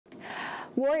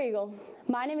War Eagle,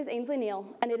 my name is Ainsley Neal,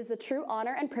 and it is a true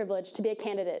honor and privilege to be a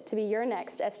candidate to be your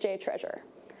next SGA treasurer.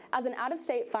 As an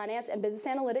out-of-state finance and business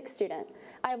analytics student,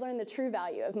 I have learned the true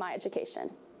value of my education.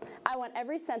 I want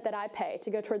every cent that I pay to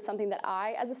go towards something that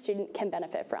I, as a student, can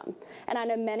benefit from, and I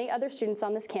know many other students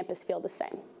on this campus feel the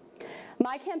same.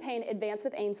 My campaign, Advance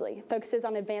with Ainsley, focuses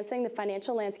on advancing the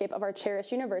financial landscape of our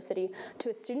cherished university to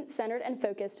a student-centered and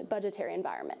focused budgetary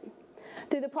environment.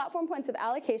 Through the platform points of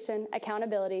allocation,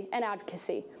 accountability, and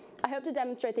advocacy, I hope to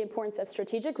demonstrate the importance of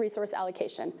strategic resource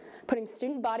allocation, putting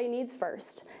student body needs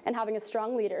first, and having a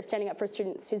strong leader standing up for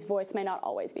students whose voice may not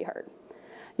always be heard.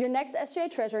 Your next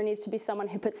SGA treasurer needs to be someone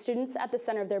who puts students at the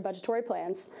center of their budgetary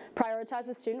plans,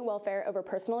 prioritizes student welfare over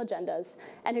personal agendas,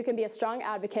 and who can be a strong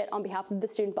advocate on behalf of the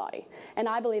student body. And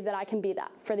I believe that I can be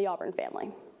that for the Auburn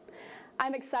family.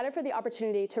 I'm excited for the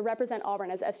opportunity to represent Auburn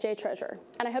as SGA treasurer,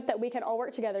 and I hope that we can all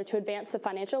work together to advance the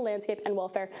financial landscape and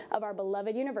welfare of our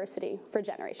beloved university for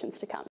generations to come.